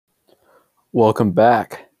Welcome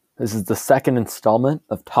back. This is the second installment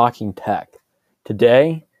of Talking Tech.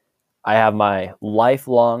 Today, I have my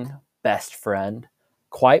lifelong best friend,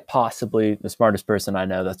 quite possibly the smartest person I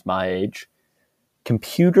know that's my age,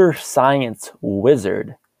 computer science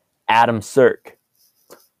wizard, Adam Sirk.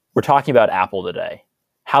 We're talking about Apple today,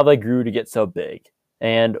 how they grew to get so big,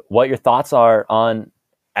 and what your thoughts are on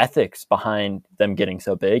ethics behind them getting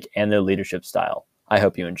so big and their leadership style. I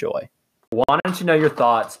hope you enjoy. Wanted to know your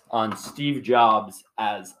thoughts on Steve Jobs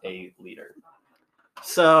as a leader.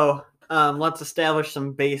 So let's establish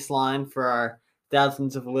some baseline for our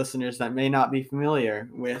thousands of listeners that may not be familiar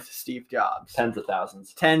with Steve Jobs. Tens of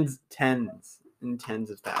thousands. Tens and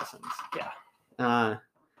tens of thousands. Yeah.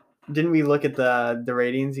 Didn't we look at the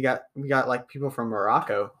ratings? We got like people from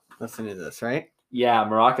Morocco listening to this, right? Yeah,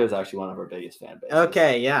 Morocco is actually one of our biggest fan bases.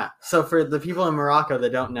 Okay, yeah. So for the people in Morocco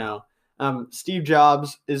that don't know, Steve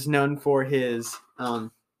Jobs is known for his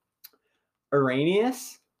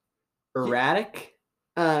erratic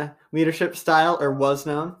leadership style, or was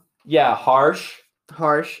known. Yeah, harsh.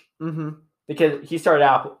 Mm-hmm. Because he started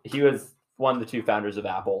Apple. He was one of the two founders of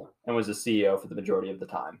Apple and was the CEO for the majority of the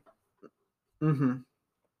time. Mm-hmm.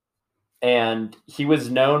 And he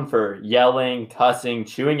was known for yelling, cussing,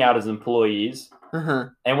 chewing out his employees. Uh-huh.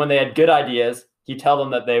 And when they had good ideas, he'd tell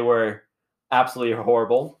them that they were absolutely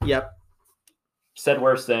horrible. Yep. Said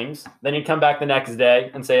worse things. Then he'd come back the next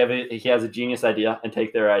day and say he has a genius idea and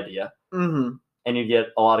take their idea. Mm-hmm. And you'd get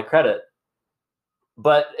a lot of credit.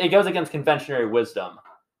 But it goes against conventional wisdom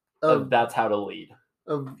of that's how to lead.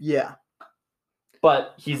 Yeah.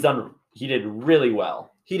 But he did really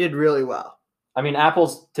well. He did really well. I mean,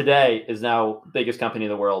 Apple's today is now biggest company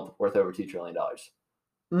in the world, worth over $2 trillion.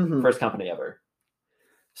 Mm-hmm. First company ever.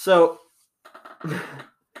 So,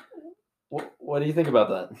 what do you think about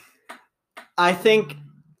that? I think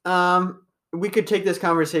we could take this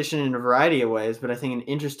conversation in a variety of ways, but I think an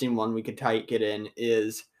interesting one we could take it in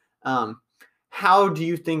is how do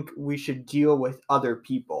you think we should deal with other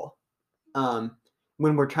people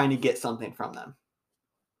when we're trying to get something from them?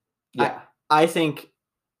 Yeah. I think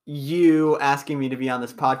you asking me to be on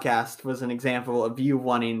this podcast was an example of you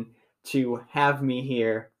wanting to have me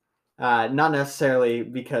here, not necessarily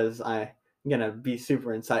because I'm going to be super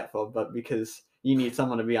insightful, but because you need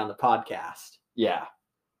someone to be on the podcast. Yeah.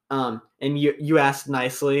 And you asked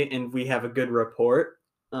nicely, and we have a good rapport.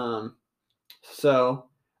 So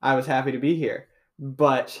I was happy to be here.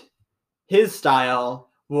 But his style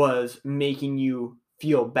was making you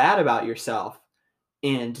feel bad about yourself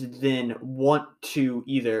and then want to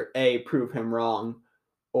either A, prove him wrong,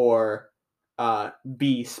 or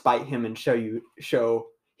B, spite him and show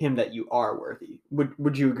him that you are worthy.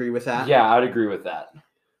 Would you agree with that? Yeah, I'd agree with that.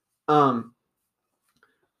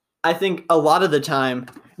 I think a lot of the time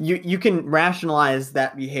you can rationalize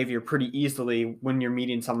that behavior pretty easily when you're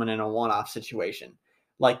meeting someone in a one-off situation.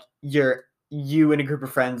 Like you and a group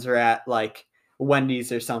of friends are at like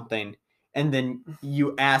Wendy's or something, and then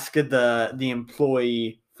you ask the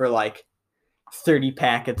employee for like 30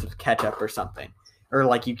 packets of ketchup or something. Or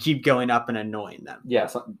like you keep going up and annoying them. Yeah,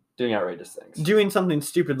 doing outrageous things. Doing something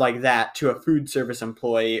stupid like that to a food service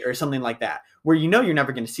employee or something like that, where you know you're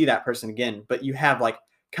never going to see that person again, but you have like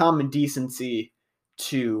common decency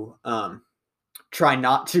to try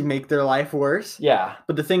not to make their life worse. Yeah.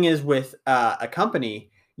 But the thing is, with a company,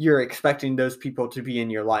 you're expecting those people to be in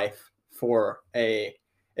your life for at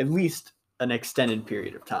least an extended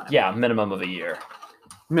period of time. Yeah, minimum of a year.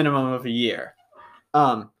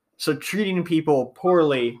 So treating people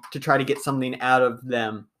poorly to try to get something out of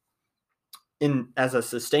them as a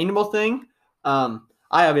sustainable thing, I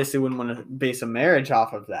obviously wouldn't want to base a marriage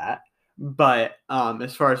off of that. But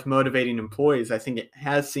as far as motivating employees, I think it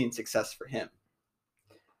has seen success for him.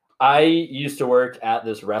 I used to work at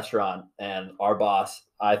this restaurant, and our boss,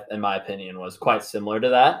 in my opinion, was quite similar to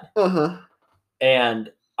that. Uh-huh.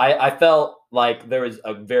 And I felt like there was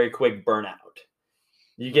a very quick burnout.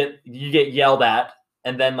 You get yelled at,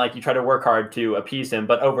 and then like you try to work hard to appease him,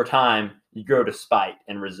 but over time you grow to spite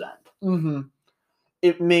and resent. Mm-hmm.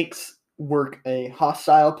 It makes work a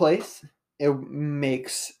hostile place. It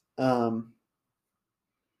makes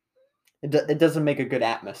it doesn't make a good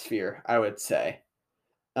atmosphere, I would say,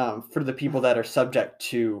 for the people that are subject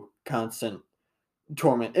to constant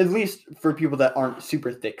torment, at least for people that aren't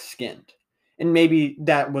super thick-skinned. And maybe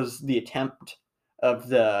that was the attempt of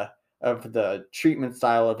the treatment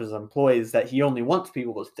style of his employees, that he only wants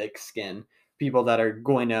people with thick skin, people that are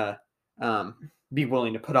going to be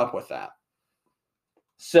willing to put up with that.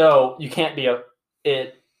 So you can't be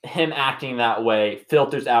him acting that way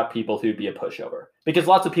filters out people who'd be a pushover, because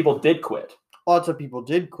lots of people did quit. Lots of people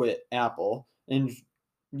did quit Apple, and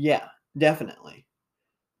yeah, Definitely.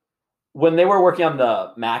 When they were working on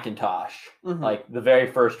the Macintosh, Mhm. like the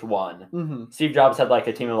very first one, Mhm. Steve Jobs had like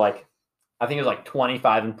a team of like, I think it was like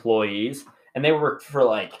 25 employees, and they worked for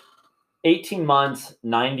like 18 months,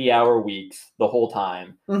 90-hour weeks the whole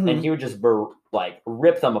time. And he Mhm. would just like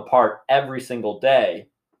rip them apart every single day.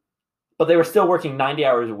 But they were still working 90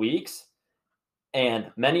 hours a weeks,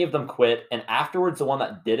 and many of them quit. And afterwards, the one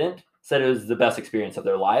that didn't said it was the best experience of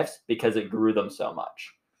their lives because it grew them so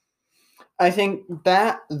much. I think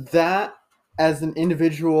that as an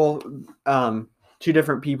individual, two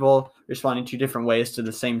different people responding two different ways to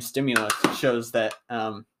the same stimulus shows that.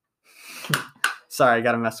 Sorry, I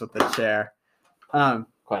gotta mess with the chair. Quite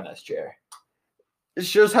a nice chair. It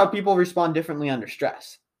shows how people respond differently under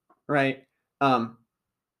stress, right? And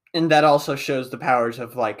that also shows the powers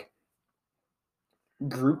of like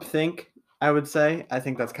groupthink. I would say. I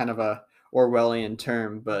think that's kind of a Orwellian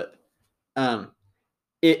term, but um,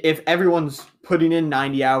 if everyone's putting in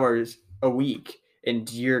 90 hours a week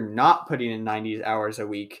and you're not putting in 90 hours a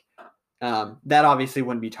week, that obviously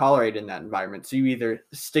wouldn't be tolerated in that environment. So you either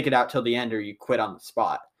stick it out till the end or you quit on the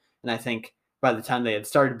spot. And I think by the time they had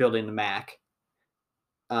started building the Mac,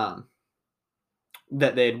 that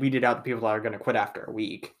they had weeded out the people that are going to quit after a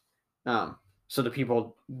week. So the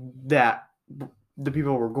people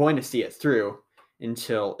were going to see it through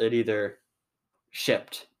until it either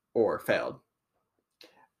shipped or failed.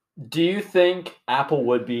 Do you think Apple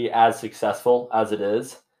would be as successful as it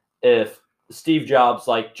is if Steve Jobs,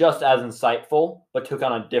 like, just as insightful, but took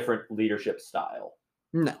on a different leadership style?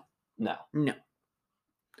 No. No.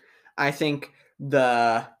 I think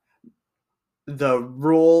the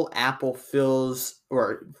role Apple fills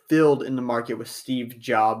or filled in the market with Steve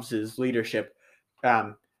Jobs' leadership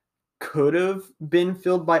could have been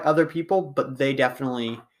filled by other people, but they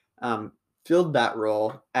definitely filled that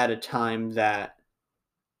role at a time that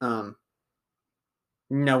no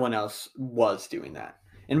one else was doing that.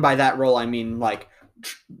 And by that role, I mean like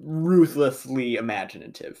ruthlessly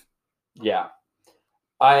imaginative. Yeah.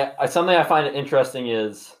 I something I find interesting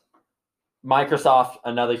is Microsoft,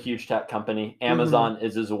 another huge tech company. Amazon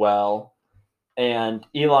is as well. And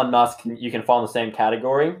Elon Musk, you can fall in the same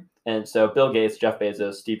category. And so Bill Gates, Jeff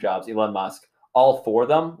Bezos, Steve Jobs, Elon Musk, all four of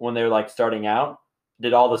them, when they were like starting out,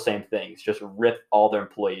 did all the same things, just rip all their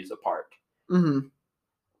employees apart. Mm-hmm.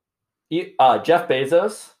 Jeff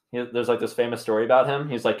Bezos, there's like this famous story about him.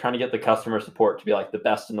 He's like trying to get the customer support to be like the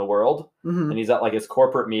best in the world. Mm-hmm. And he's at like his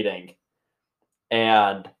corporate meeting.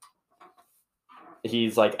 And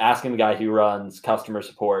he's like asking the guy who runs customer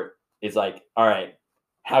support, he's like, all right,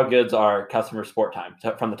 how good's our customer support time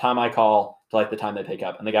from the time I call to like the time they pick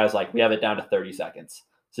up? And the guy's like, we have it down to 30 seconds.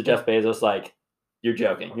 So Jeff Bezos, like, you're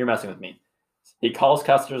joking. You're messing with me. He calls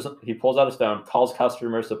customers. He pulls out his phone, calls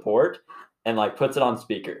customer support, and like puts it on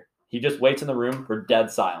speaker. He just waits in the room for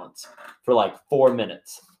dead silence for like 4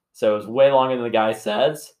 minutes. So it was way longer than the guy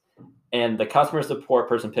says. And the customer support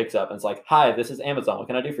person picks up and it's like, hi, this is Amazon. What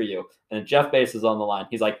can I do for you? And Jeff Bezos is on the line.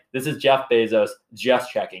 He's like, this is Jeff Bezos,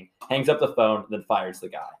 just checking. Hangs up the phone, then fires the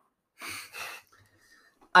guy.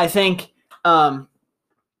 I think a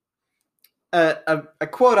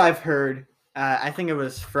quote I've heard, I think it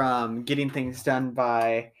was from Getting Things Done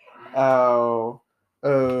by, oh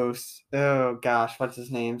gosh, what's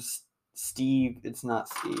his name? Steve. It's not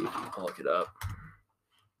Steve. I'll look it up.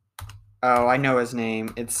 Oh, I know his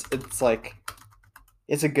name. It's like,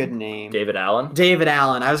 it's a good name. David Allen? David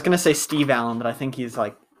Allen. I was going to say Steve Allen, but I think he's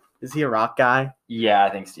like, is he a rock guy? Yeah,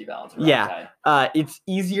 I think Steve Allen's a rock guy. It's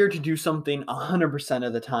easier to do something 100%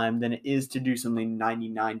 of the time than it is to do something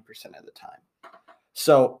 99% of the time.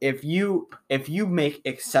 So if you make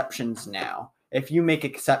exceptions now, if you make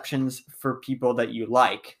exceptions for people that you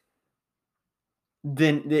like,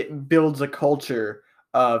 then it builds a culture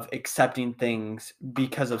of accepting things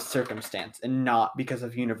because of circumstance and not because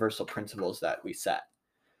of universal principles that we set.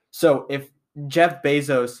 So if Jeff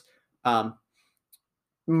Bezos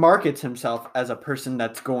markets himself as a person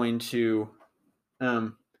that's going to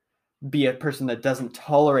be a person that doesn't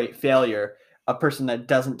tolerate failure, a person that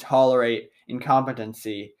doesn't tolerate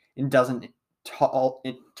incompetency and doesn't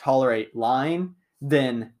tolerate lying,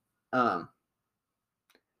 then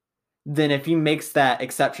if he makes that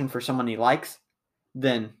exception for someone he likes,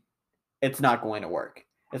 then it's not going to work.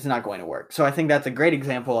 It's not going to work. So I think that's a great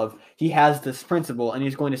example of he has this principle and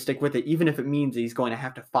he's going to stick with it, even if it means he's going to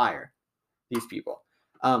have to fire these people.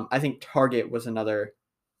 I think Target was another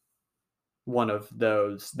one of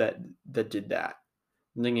those that did that.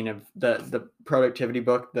 I'm thinking of the productivity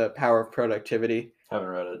book, The Power of Productivity. Haven't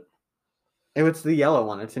read it. It's the yellow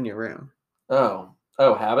one. It's in your room. Oh,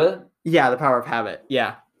 Habit? Yeah, The Power of Habit.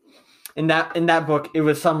 Yeah. In that book, it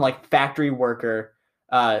was some like factory worker,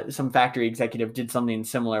 some factory executive did something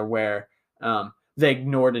similar where they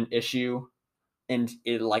ignored an issue and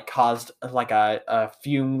it like caused like a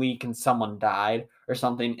fume leak and someone died or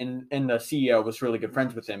something, and the CEO was really good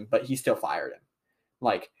friends with him, but he still fired him.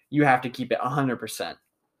 Like, you have to keep it 100%.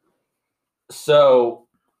 So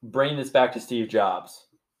bringing this back to Steve Jobs,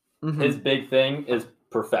 Mhm. his big thing is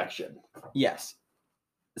perfection. Yes.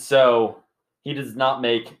 So he does not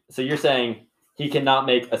make. So you're saying he cannot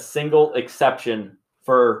make a single exception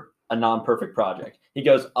for a non-perfect project. He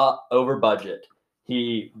goes up over budget.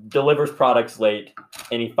 He delivers products late,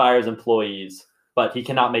 and he fires employees. But he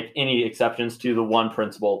cannot make any exceptions to the one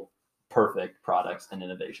principle: perfect products and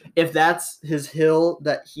innovation. If that's his hill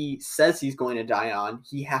that he says he's going to die on,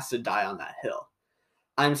 he has to die on that hill.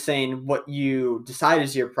 I'm saying what you decide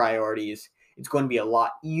as your priorities, it's going to be a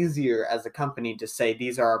lot easier as a company to say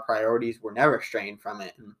these are our priorities, we're never straying from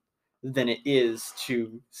it, than it is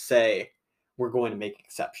to say we're going to make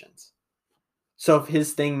exceptions. So if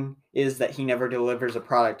his thing is that he never delivers a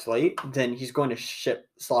product late, then he's going to ship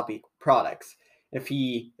sloppy products. If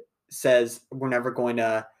he says we're never going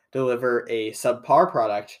to deliver a subpar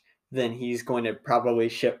product, then he's going to probably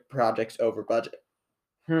ship projects over budget.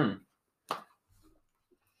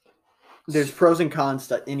 There's pros and cons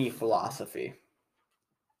to any philosophy.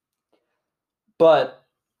 But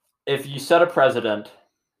if you set a precedent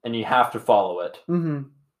and you have to follow it, Mm-hmm.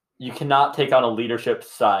 you cannot take on a leadership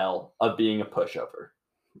style of being a pushover.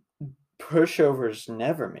 Pushovers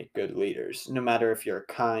never make good leaders, no matter if you're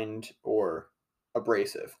kind or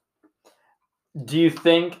abrasive. Do you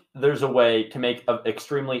think there's a way to make an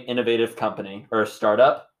extremely innovative company or a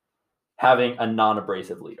startup having a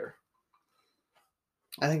non-abrasive leader?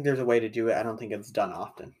 I think there's a way to do it. I don't think it's done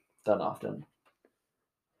often.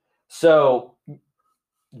 So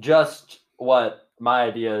just what my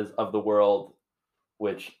ideas of the world,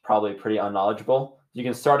 which probably pretty unknowledgeable, you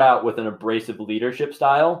can start out with an abrasive leadership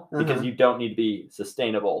style because you don't need to be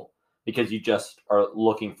sustainable, because you just are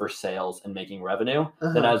looking for sales and making revenue.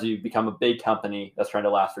 Then as you become a big company that's trying to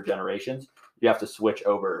last for generations, you have to switch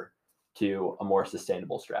over to a more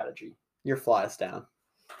sustainable strategy. Your fly's down.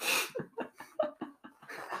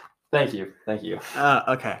 Thank you.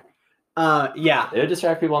 Okay. Yeah. It would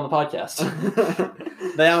distract people on the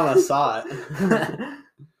podcast. They almost saw it.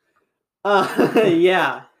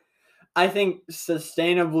 Yeah. I think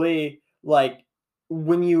sustainably, like,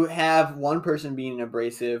 when you have one person being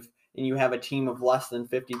abrasive and you have a team of less than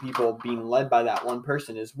 50 people being led by that one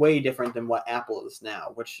person is way different than what Apple is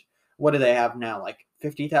now, which, what do they have now? Like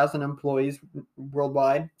 50,000 employees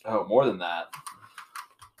worldwide? Oh, more than that.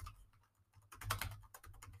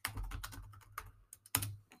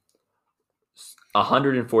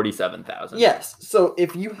 $147,000. Yes. So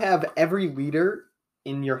if you have every leader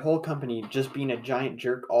in your whole company just being a giant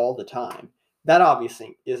jerk all the time, that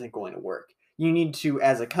obviously isn't going to work. You need to,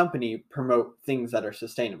 as a company, promote things that are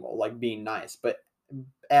sustainable, like being nice. But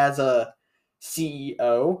as a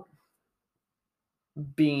CEO,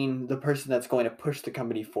 being the person that's going to push the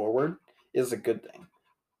company forward is a good thing.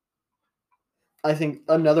 I think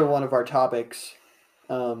another one of our topics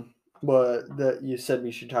that you said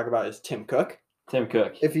we should talk about is Tim Cook. Tim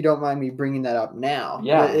Cook. If you don't mind me bringing that up now.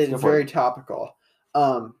 Yeah, it's very topical.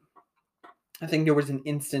 I think there was an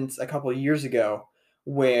instance a couple of years ago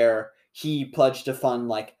where he pledged to fund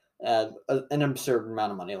like an absurd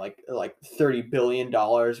amount of money, like $30 billion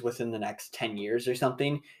within the next 10 years or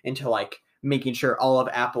something, into like making sure all of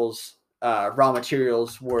Apple's raw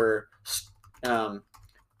materials were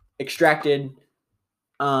extracted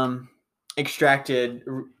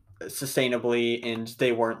sustainably, and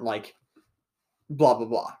they weren't like blah blah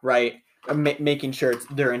blah, right? Making sure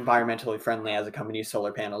they're environmentally friendly as a company,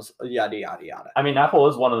 solar panels, yada yada yada. I mean, Apple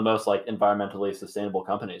is one of the most like environmentally sustainable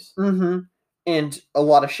companies. Mm-hmm. And a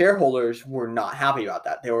lot of shareholders were not happy about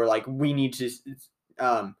that. They were like, we need to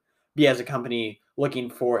be, as a company,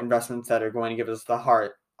 looking for investments that are going to give us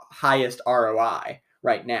the highest ROI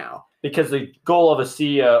right now. Because the goal of a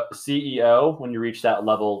CEO, when you reach that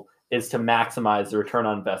level, is to maximize the return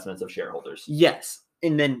on investments of shareholders. Yes.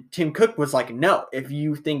 And then Tim Cook was like, no, if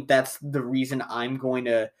you think that's the reason I'm going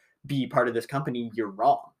to be part of this company, you're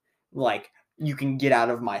wrong. Like, you can get out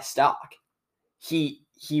of my stock. He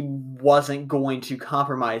wasn't going to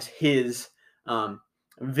compromise his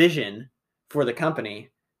vision for the company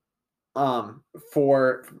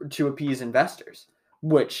to appease investors,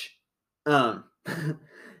 which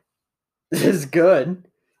is good.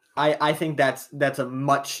 I think that's a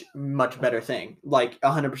much better thing. Like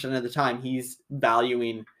 100% of the time, he's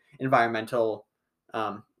valuing environmental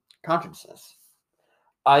consciousness.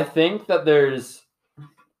 I think that there's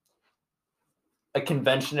a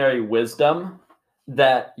conventionary wisdom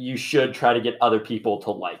that you should try to get other people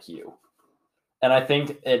to like you. And I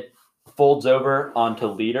think it folds over onto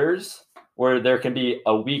leaders where there can be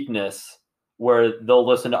a weakness where they'll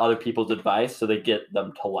listen to other people's advice so they get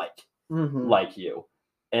them to like you.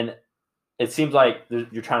 And it seems like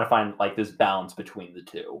you're trying to find like this balance between the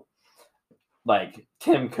two. Like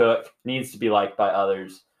Tim Cook needs to be liked by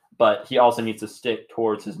others, but he also needs to stick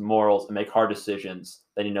towards his morals and make hard decisions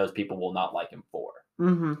that he knows people will not like him for.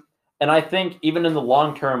 Mm-hmm. And I think even in the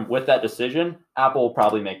long term with that decision, Apple will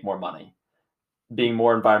probably make more money being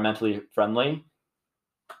more environmentally friendly.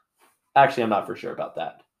 Actually, I'm not for sure about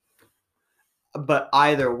that. But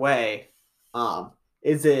either way,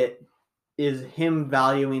 is him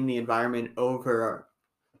valuing the environment over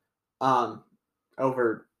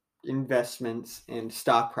investments and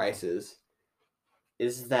stock prices?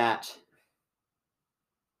 Is that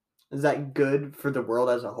good for the world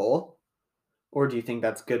as a whole, or do you think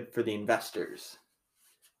that's good for the investors?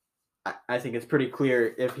 I think it's pretty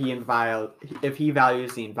clear if he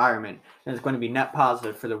values the environment, then it's going to be net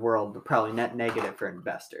positive for the world, but probably net negative for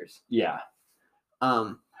investors. Yeah.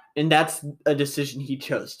 And that's a decision he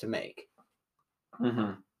chose to make.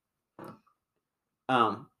 Mm-hmm.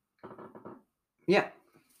 Yeah.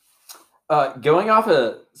 Going off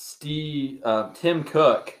of Tim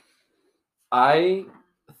Cook, I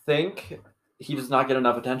think he does not get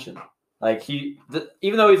enough attention. Like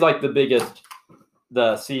even though he's like the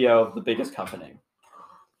CEO of the biggest company.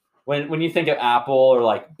 When you think of Apple or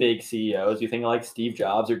like big CEOs, you think of like Steve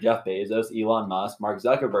Jobs or Jeff Bezos, Elon Musk, Mark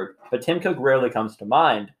Zuckerberg, but Tim Cook rarely comes to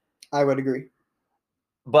mind. I would agree.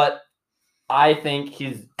 But I think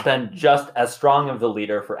he's been just as strong of the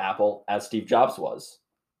leader for Apple as Steve Jobs was.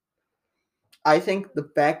 I think the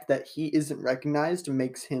fact that he isn't recognized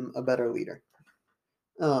makes him a better leader.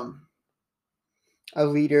 A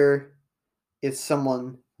leader is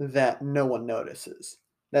someone that no one notices.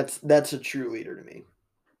 That's a true leader to me.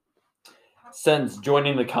 Since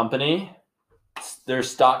joining the company, their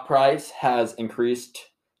stock price has increased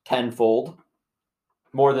tenfold.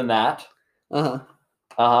 More than that.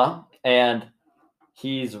 And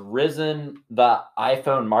he's risen the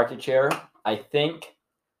iPhone market share, I think,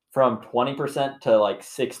 from 20% to like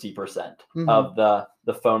 60% of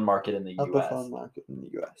the phone market in the US. Of the phone market in the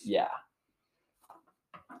US. Yeah.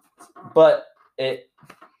 But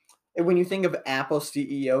when you think of Apple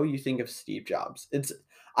CEO, you think of Steve Jobs.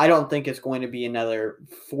 I don't think it's going to be another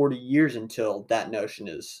 40 years until that notion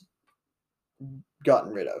is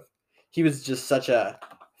gotten rid of. He was just such a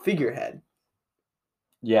figurehead.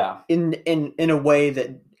 Yeah. In a way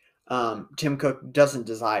that Tim Cook doesn't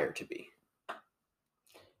desire to be.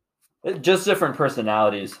 Just different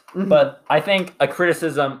personalities. Mm-hmm. But I think a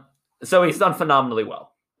criticism... So he's done phenomenally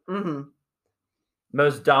well. Mm-hmm.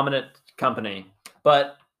 Most dominant company.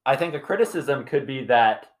 But I think a criticism could be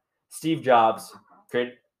that Steve Jobs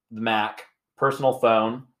created the Mac, personal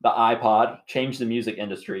phone, the iPod, changed the music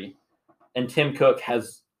industry. And Tim Cook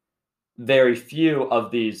has very few of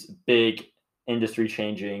these big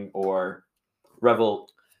industry-changing or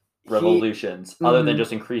revolutions other than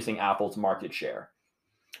just increasing Apple's market share.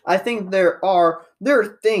 I think there are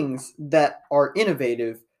things that are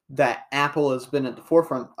innovative that Apple has been at the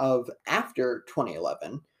forefront of after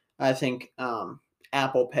 2011. I think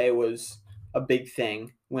Apple Pay was a big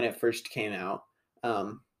thing when it first came out.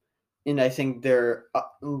 And I think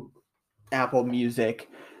Apple Music,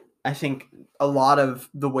 I think a lot of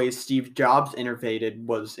the ways Steve Jobs innovated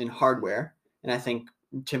was in hardware. And I think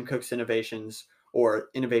Tim Cook's innovations or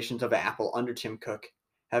innovations of Apple under Tim Cook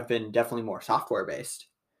have been definitely more software based.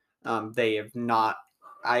 They have not,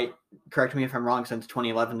 correct me if I'm wrong, since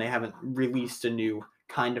 2011, they haven't released a new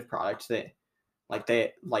kind of product. The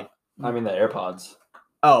AirPods.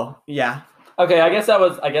 Oh, yeah. Okay, I guess that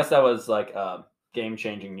was like a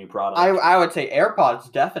game-changing new product. I would say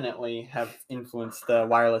AirPods definitely have influenced the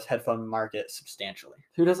wireless headphone market substantially.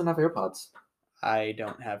 Who doesn't have AirPods? I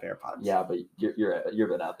don't have AirPods. Yeah, but you're a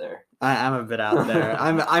bit out there. I'm a bit out there.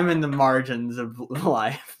 I'm in the margins of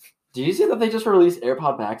life. Did you see that they just released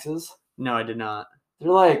AirPod Maxes? No, I did not.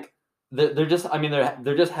 They're just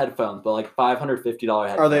headphones, but like $550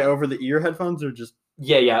 headphones. Are they over the ear headphones or just?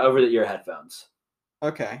 Yeah, over the ear headphones.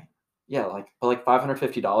 Okay. Yeah, but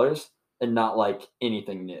 $550 and not like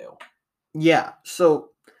anything new. Yeah, so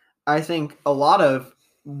I think a lot of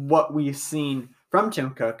what we've seen from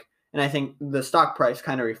Tim Cook, and I think the stock price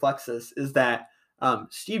kind of reflects this, is that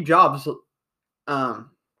Steve Jobs,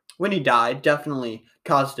 when he died, definitely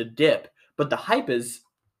caused a dip. But the hype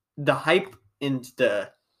and the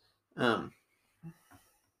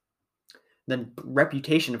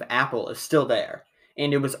reputation of Apple is still there,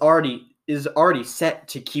 and it was already is already set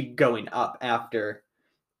to keep going up after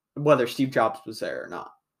whether Steve Jobs was there or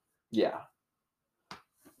not. Yeah.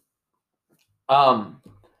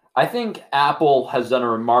 I think Apple has done a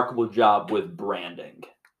remarkable job with branding.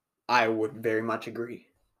 I would very much agree.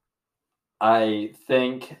 I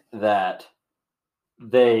think that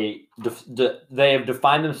they have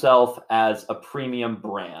defined themselves as a premium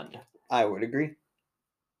brand. I would agree.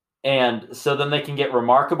 And so then they can get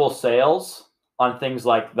remarkable sales on things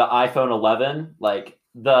like the iPhone 11, like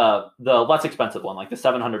the less expensive one, like the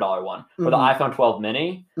 $700 one, or the iPhone 12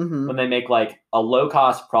 mini, when they make like a low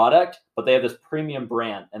cost product, but they have this premium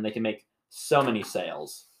brand and they can make so many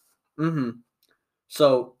sales.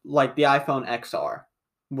 So like the iPhone XR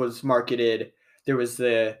was marketed. There was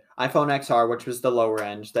the iPhone XR, which was the lower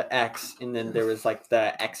end, the X, and then there was like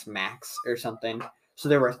the X Max or something. So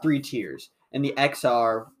there were 3 tiers, and the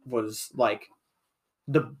XR was like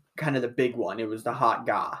the kind of the big one. It was the hot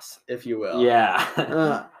goss, if you will.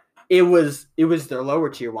 Yeah. It was their lower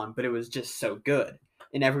tier one, but it was just so good,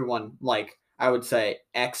 and everyone, like, I would say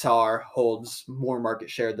XR holds more market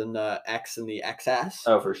share than the X and the XS.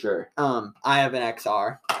 Oh, for sure. I have an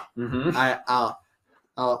XR.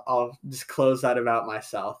 I'll just close that about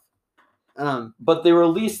myself. But they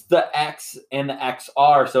released the X and the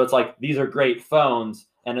XR, so it's like these are great phones,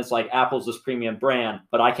 and it's like Apple's this premium brand,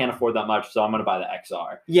 but I can't afford that much, so I'm going to buy the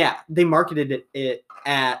XR. Yeah, they marketed it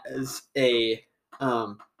as a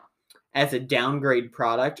downgrade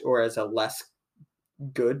product or as a less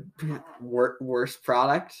good, worse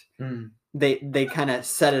product. They kind of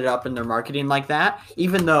set it up in their marketing like that,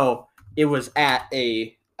 even though it was at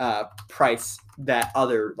a price that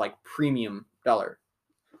other like premium dollar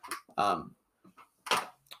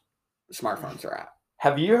smartphones are at.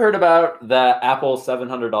 Have you heard about the Apple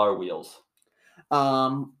 $700 wheels?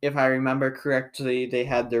 If I remember correctly, they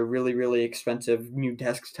had their really, really expensive new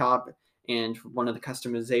desktop, and one of the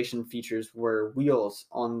customization features were wheels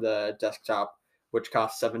on the desktop, which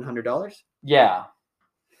cost $700. Yeah,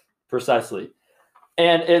 precisely.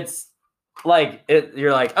 And it's like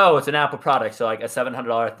you're like, oh, it's an Apple product, so like a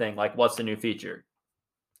 $700 thing. Like, what's the new feature?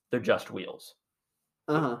 They're just wheels.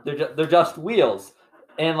 They're just wheels,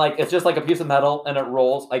 and like it's just like a piece of metal, and it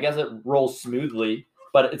rolls. I guess it rolls smoothly,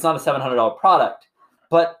 but it's not a $700 product.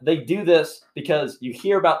 But they do this because you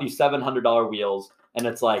hear about these $700 wheels, and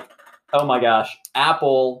it's like, oh my gosh,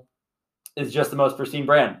 Apple is just the most pristine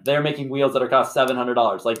brand. They're making wheels that are cost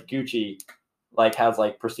 $700, like Gucci, like has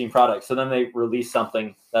like pristine products. So then they release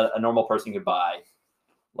something that a normal person could buy,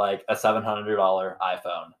 like a $700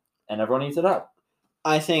 iPhone, and everyone eats it up.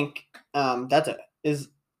 I think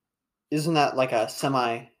isn't that like a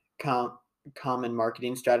common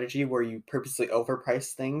marketing strategy where you purposely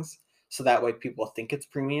overprice things so that way people think it's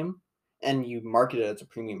premium, and you market it as a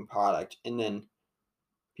premium product, and then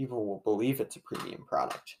people will believe it's a premium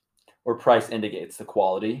product. Or price indicates the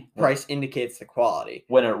quality. Price indicates the quality.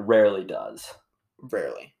 When it rarely does.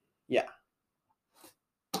 Rarely. Yeah.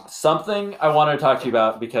 Something I wanted to talk to you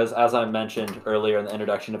about, because as I mentioned earlier in the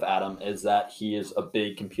introduction of Adam, is that he is a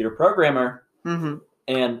big computer programmer.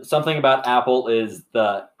 And something about Apple is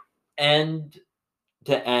the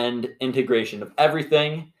end-to-end integration of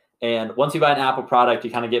everything. And once you buy an Apple product,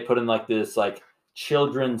 you kind of get put in like this like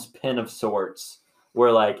children's pin of sorts,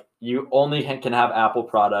 where like you only can have Apple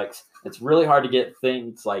products. It's really hard to get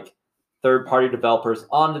things like third-party developers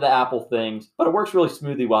onto the Apple things, but it works really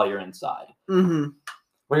smoothly while you're inside. What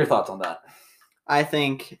are your thoughts on that? I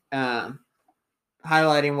think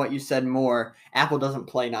highlighting what you said more, Apple doesn't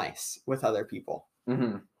play nice with other people.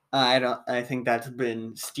 I think that's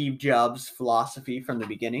been Steve Jobs' philosophy from the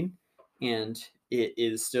beginning, and it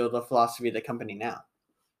is still the philosophy of the company now.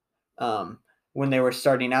 When they were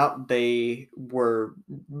starting out, they were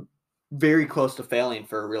very close to failing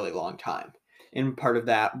for a really long time. And part of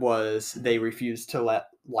that was they refused to let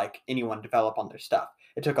like anyone develop on their stuff.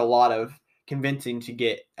 It took a lot of convincing to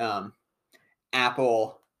get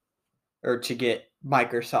Apple or to get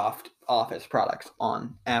Microsoft Office products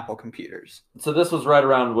on Apple computers. So this was right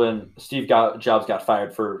around when Steve Jobs got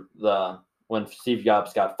fired. When Steve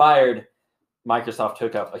Jobs got fired, Microsoft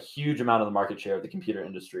took up a huge amount of the market share of the computer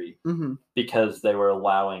industry because they were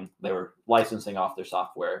licensing off their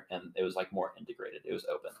software, and it was like more integrated. It was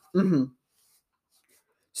open.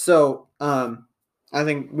 So I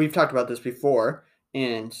think we've talked about this before,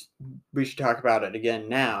 and we should talk about it again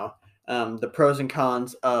now. The pros and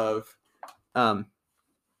cons of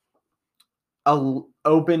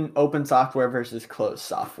open software versus closed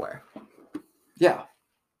software. Yeah.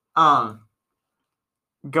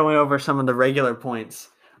 Going over some of the regular points.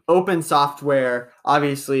 Open software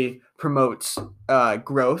obviously promotes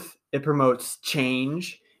growth. It promotes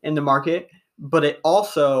change. in the market, but it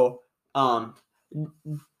also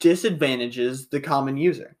disadvantages the common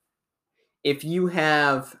user. If you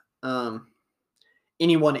have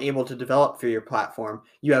anyone able to develop for your platform,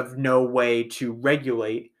 you have no way to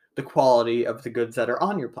regulate the quality of the goods that are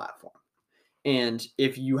on your platform. And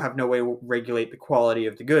if you have no way to regulate the quality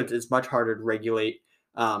of the goods, it's much harder to regulate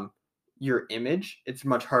your image. It's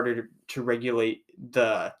much harder to regulate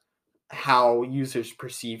how users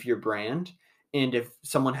perceive your brand. And if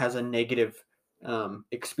someone has a negative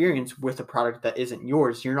experience with a product that isn't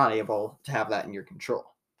yours, you're not able to have that in your control.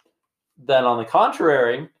 Then on the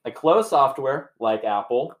contrary, a closed software like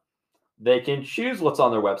Apple, they can choose what's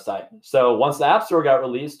on their website. So once the App Store got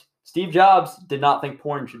released, Steve Jobs did not think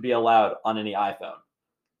porn should be allowed on any iPhone.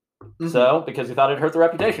 Mm-hmm. So, because he thought it'd hurt the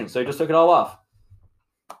reputation, so he just took it all off.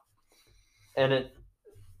 And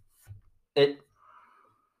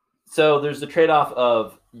so there's the trade-off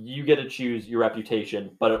of you get to choose your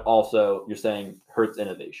reputation, but it also, you're saying, hurts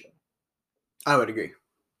innovation. I would agree.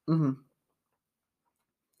 Mm-hmm.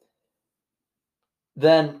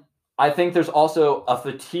 Then I think there's also a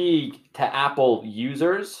fatigue to Apple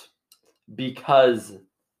users because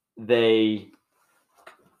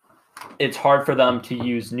it's hard for them to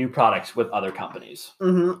use new products with other companies.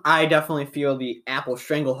 Mm-hmm. I definitely feel the Apple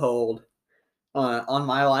stranglehold on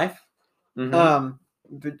my life. Mm-hmm.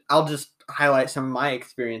 But I'll just highlight some of my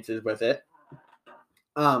experiences with it.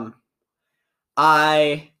 I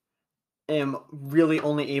am really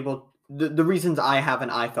only able... The reasons I have an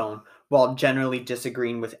iPhone, while generally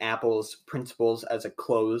disagreeing with Apple's principles as a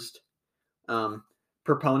closed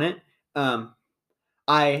proponent,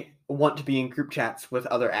 I want to be in group chats with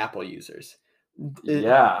other Apple users.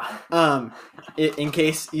 Yeah. In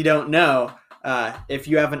case you don't know, if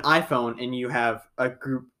you have an iPhone and you have a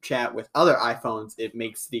group chat with other iPhones, it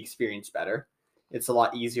makes the experience better. It's a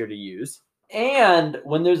lot easier to use. And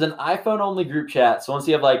when there's an iPhone-only group chat, so once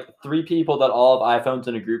you have like 3 people that all have iPhones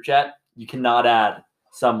in a group chat, you cannot add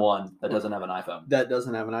someone that doesn't have an iPhone. That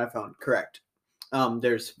doesn't have an iPhone, correct.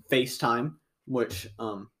 There's FaceTime, which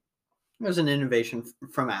was an innovation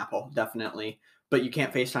from Apple, definitely. But you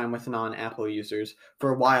can't FaceTime with non-Apple users.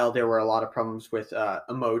 For a while, there were a lot of problems with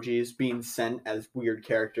emojis being sent as weird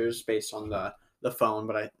characters based on the phone,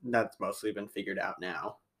 but that's mostly been figured out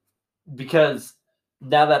now. Because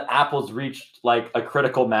now that Apple's reached like a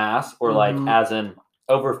critical mass, or like as in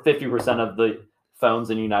over 50% of the phones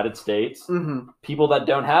in the United States, people that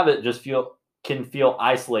don't have it just can feel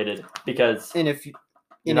isolated because you're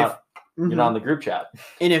not in the group chat.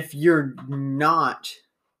 And if you're not,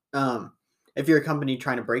 if you're a company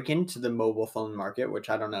trying to break into the mobile phone market,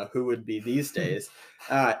 which I don't know who would be these days,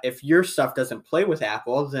 if your stuff doesn't play with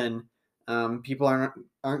Apple, then people aren't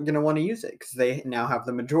going to want to use it because they now have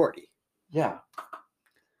the majority. Yeah.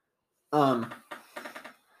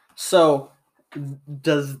 So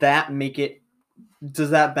does that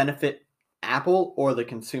benefit Apple or the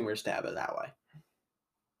consumers to have it that way?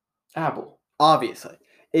 Apple. Obviously.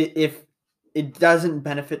 If it doesn't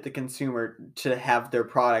benefit the consumer to have their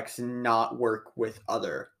products not work with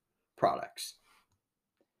other products.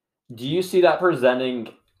 Do you see that presenting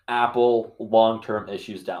Apple long-term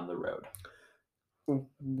issues down the road?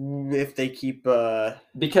 If they keep a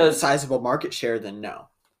sizable market share, then no.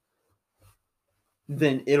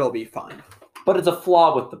 Then it'll be fine. But it's a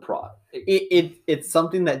flaw with the product. It's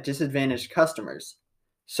something that disadvantaged customers.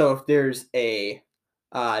 So if there's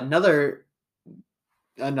another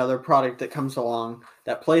product that comes along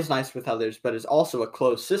that plays nice with others, but is also a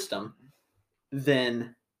closed system,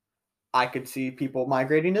 then I could see people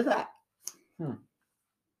migrating to that.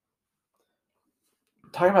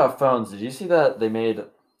 Talking about phones, did you see that they made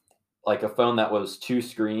like a phone that was 2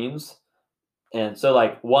 screens? And so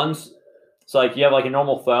like you have like a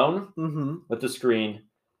normal phone with the screen,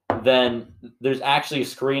 then there's actually a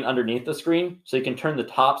screen underneath the screen, so you can turn the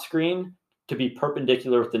top screen to be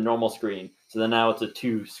perpendicular with the normal screen. So then now it's a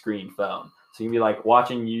 2-screen phone. So you can be like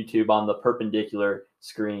watching YouTube on the perpendicular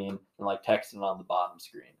screen and like texting on the bottom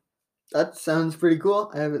screen. That sounds pretty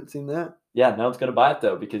cool. I haven't seen that. Yeah, no one's going to buy it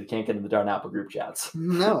though because you can't get in the darn Apple group chats.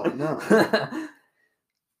 No.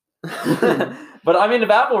 But I mean, if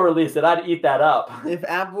Apple released it, I'd eat that up. If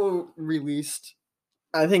Apple released,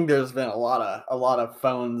 I think there's been a lot of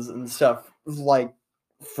phones and stuff like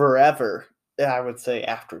forever. I would say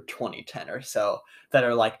after 2010 or so, that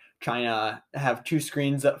are like trying to have 2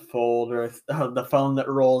 screens that fold, or the phone that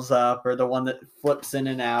rolls up, or the one that flips in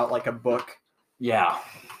and out like a book. Yeah.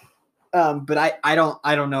 But I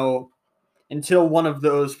don't know until one of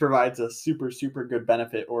those provides a super, super good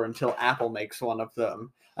benefit, or until Apple makes one of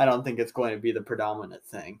them. I don't think it's going to be the predominant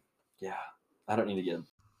thing. Yeah. I don't need to get them.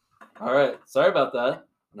 All right. Sorry about that.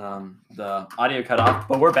 The audio cut off,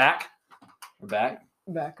 but we're back. We're back.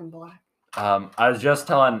 Back in black. I was just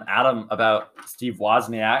telling Adam about Steve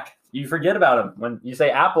Wozniak. You forget about him. When you say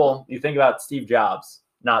Apple, you think about Steve Jobs,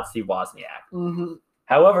 not Steve Wozniak. Mm-hmm.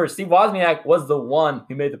 However, Steve Wozniak was the one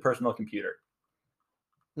who made the personal computer.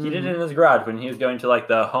 He did it in his garage when he was going to like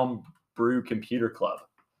the homebrew computer club.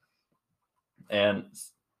 And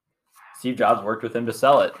Steve Jobs worked with him to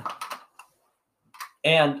sell it.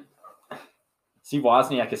 And Steve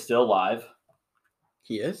Wozniak is still alive.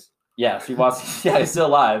 He is? Yeah, Steve Wozniak he's still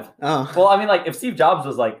alive. Oh. Well, I mean, like, if Steve Jobs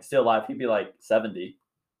was, like, still alive, he'd be, like, 70.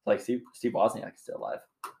 Like, Steve Wozniak is still alive.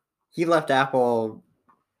 He left Apple,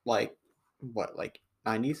 like, what, like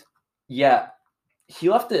 90s? Yeah, he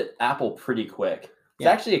left Apple pretty quick. It's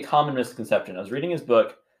actually a common misconception. I was reading his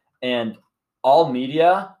book, and all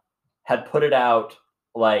media had put it out,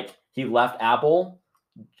 like, he left Apple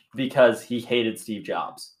because he hated Steve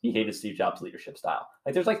Jobs. He hated Steve Jobs' leadership style.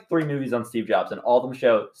 Like, there's like 3 movies on Steve Jobs, and all of them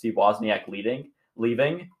show Steve Wozniak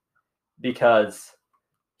leaving because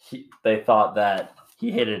they thought that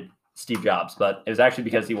he hated Steve Jobs, but it was actually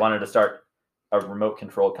because he wanted to start a remote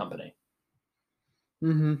control company.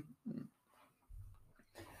 Mm-hmm.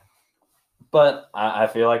 But I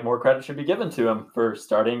feel like more credit should be given to him for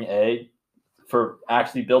for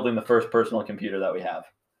actually building the first personal computer that we have.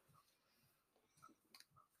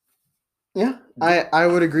 Yeah, I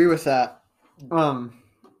would agree with that.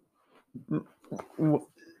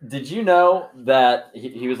 Did you know that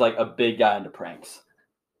he was like a big guy into pranks?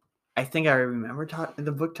 I think I remember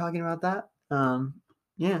the book talking about that.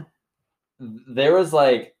 Yeah. There was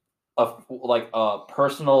like a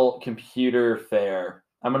personal computer fair.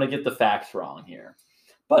 I'm gonna get the facts wrong here,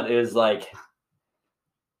 but it was like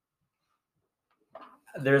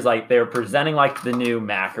there's like they were presenting like the new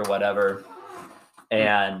Mac or whatever,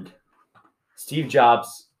 and Steve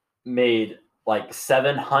Jobs made like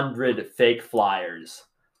 700 fake flyers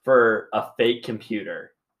for a fake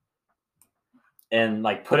computer and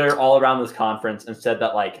like put it all around this conference and said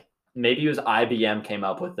that like maybe it was IBM came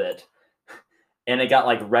up with it and it got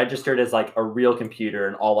like registered as like a real computer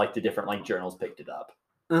and all like the different like journals picked it up.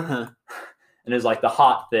 Uh-huh. And it was like the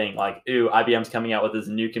hot thing, like, ooh, IBM's coming out with this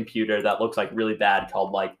new computer that looks like really bad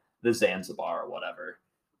called like the Zanzibar or whatever.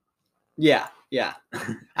 Yeah.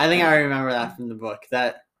 I think I remember that from the book.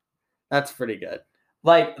 That's pretty good.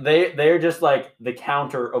 Like they're just like the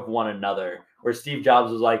counter of one another. Where Steve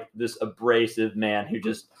Jobs was like this abrasive man who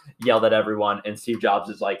just yelled at everyone, and Steve Jobs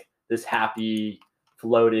is like this happy,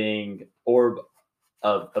 floating orb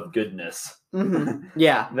of goodness. Mm-hmm.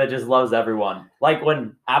 Yeah. That just loves everyone. Like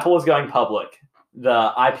when Apple was going public,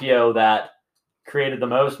 the IPO that created the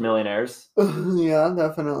most millionaires. Yeah,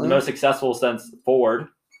 definitely. The most successful since Ford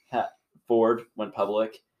went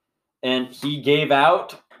public, and he gave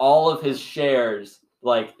out all of his shares,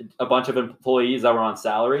 like a bunch of employees that were on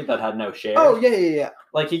salary that had no shares. Oh yeah.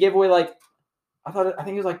 Like he gave away like I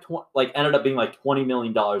think it was like ended up being like $20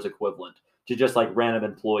 million equivalent to just like random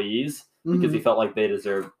employees because he felt like they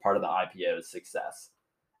deserved part of the IPO's success.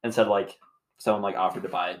 And said like someone like offered to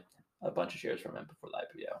buy a bunch of shares from him before the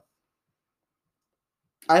IPO.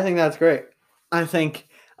 I think that's great. I think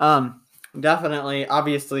definitely,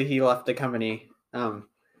 obviously, he left the company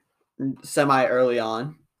semi early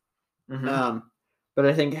on. Mm-hmm. But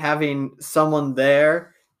I think having someone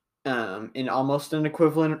there in almost an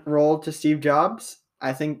equivalent role to Steve Jobs,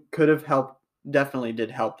 I think definitely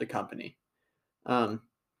did help the company.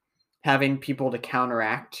 Having people to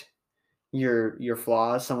counteract your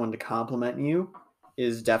flaws, someone to compliment you,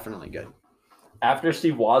 is definitely good. After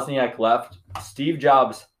Steve Wozniak left, Steve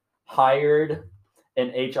Jobs hired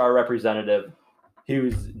an HR representative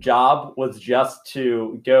whose job was just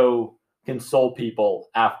to go console people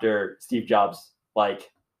after Steve Jobs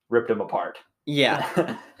like ripped him apart.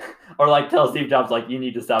 Yeah. Or like tell Steve Jobs like you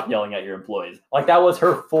need to stop yelling at your employees. Like that was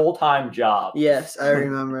her full-time job. Yes, I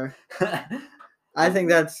remember. I think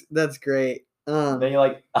that's great. Making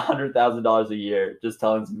like $100,000 a year just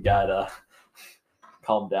telling some guy to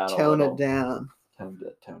calm down Tone it down.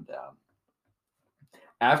 Tone down.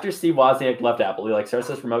 After Steve Wozniak left Apple, he like starts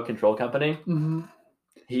this remote control company. Mm-hmm.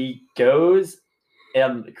 He goes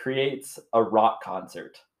and creates a rock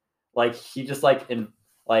concert. Like he just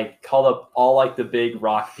called up all like the big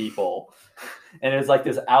rock people, and it was like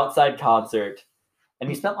this outside concert, and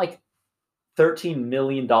he spent like $13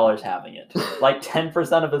 million having it, like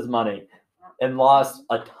 10% of his money, and lost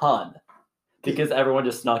a ton because everyone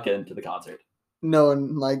just snuck into the concert. No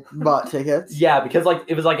one like bought tickets. Yeah, because like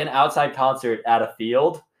it was like an outside concert at a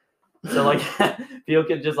field, so like people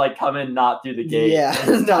could just like come in not through the gate. Yeah,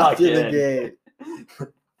 not through the gate.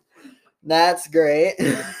 That's great.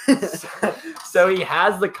 So he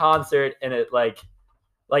has the concert, and it like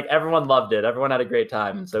everyone loved it. Everyone had a great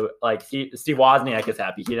time. And so like Steve Wozniak is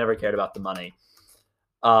happy. He never cared about the money.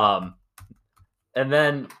 And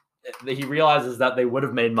then he realizes that they would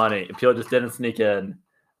have made money if people just didn't sneak in.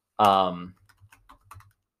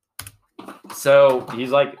 So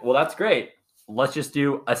he's like, well, that's great. Let's just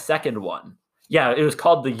do a second one. Yeah, it was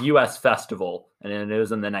called the US Festival, and it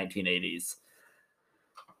was in the 1980s.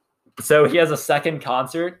 So he has a second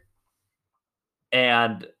concert,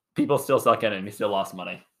 and people still suck in it, and he still lost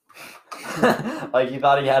money. Like, he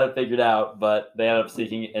thought he had it figured out, but they ended up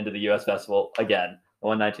sneaking into the US Festival again,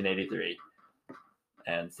 in 1983.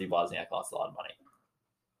 And Steve Wozniak lost a lot of money.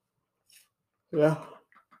 Yeah.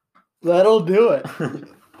 That'll do it.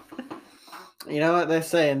 You know what they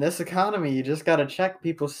say, in this economy, you just got to check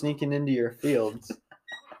people sneaking into your fields.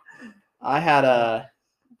 I had a...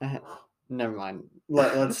 Never mind.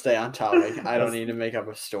 Let's stay on topic. I don't need to make up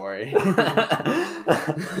a story.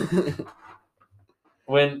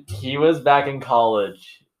 When he was back in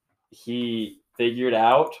college, he figured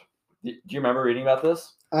out... Do you remember reading about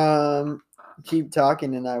this? Keep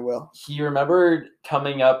talking and I will. He remembered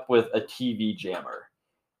coming up with a TV jammer.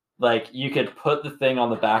 Like, you could put the thing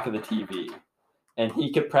on the back of the TV, and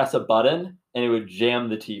he could press a button, and it would jam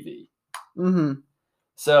the TV. Mm-hmm.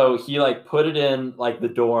 So he like put it in like the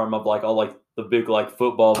dorm of like all like the big like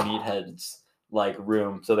football meatheads like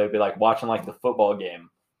room, so they'd be like watching like the football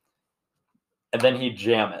game, and then he'd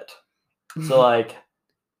jam it. So like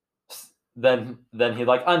then he'd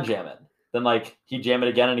like unjam it. Then like he'd jam it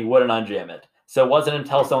again, and he wouldn't unjam it. So it wasn't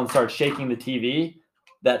until someone started shaking the TV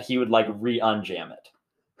that he would like re-unjam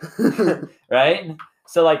it. Right?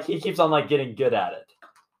 So like he keeps on like getting good at it.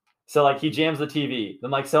 So like he jams the TV,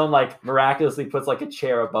 then like someone like miraculously puts like a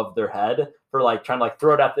chair above their head for like trying to like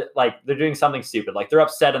throw it at the, like they're doing something stupid, like they're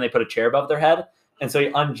upset and they put a chair above their head, and so he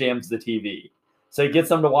unjams the TV. So he gets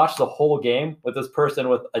them to watch the whole game with this person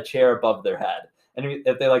with a chair above their head, and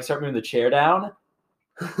if they like start moving the chair down,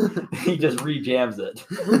 he just re-jams it.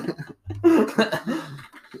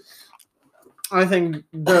 I think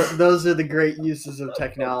those are the great uses of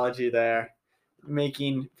technology there.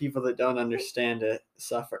 Making people that don't understand it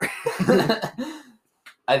suffer.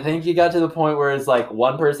 I think you got to the point where it's like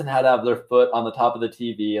one person had to have their foot on the top of the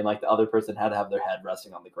TV, and like the other person had to have their head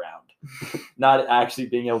resting on the ground, not actually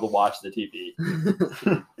being able to watch the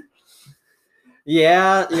TV.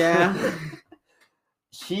 Yeah.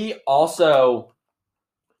 He also,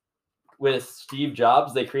 with Steve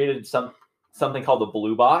Jobs, they created something called the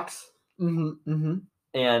Blue Box. Mm-hmm.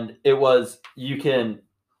 And it was, you can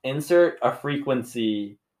insert a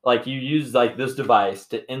frequency, like you use like this device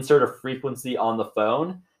to insert a frequency on the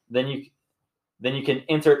phone, then you can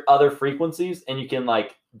insert other frequencies, and you can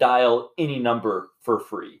like dial any number for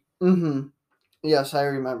free. Mm-hmm. Yes, I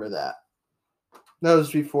remember that. That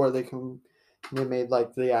was before they made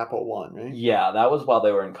like the Apple One, right? Yeah, that was while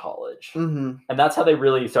they were in college. Mm-hmm. And that's how they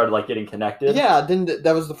really started like getting connected. Yeah,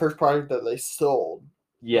 that was the first product that they sold.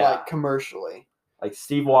 Yeah, like commercially. Like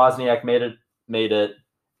Steve Wozniak made it,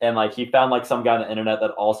 and like he found like some guy on the internet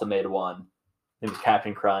that also made one. It was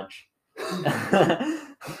Captain Crunch.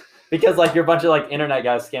 Because like you're a bunch of like internet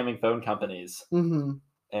guys scamming phone companies. Mm-hmm.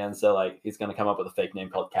 And so like he's gonna come up with a fake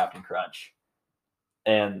name called Captain Crunch.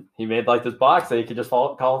 And he made like this box that you could just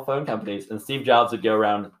call phone companies. And Steve Jobs would go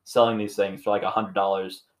around selling these things for like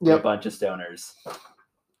 $100 to a bunch of stoners.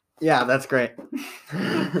 Yeah, that's great.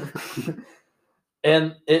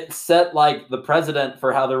 And it set like the precedent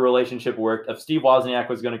for how their relationship worked. If Steve Wozniak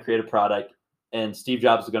was going to create a product and Steve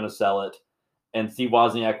Jobs was going to sell it, and Steve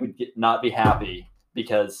Wozniak would not be happy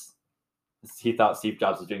because he thought Steve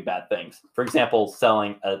Jobs was doing bad things. For example,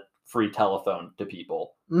 selling a free telephone to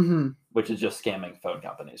people, which is just scamming phone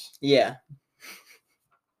companies. Yeah.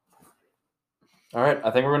 All right.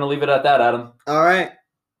 I think we're going to leave it at that, Adam. All right.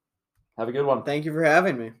 Have a good one. Thank you for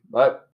having me. Bye.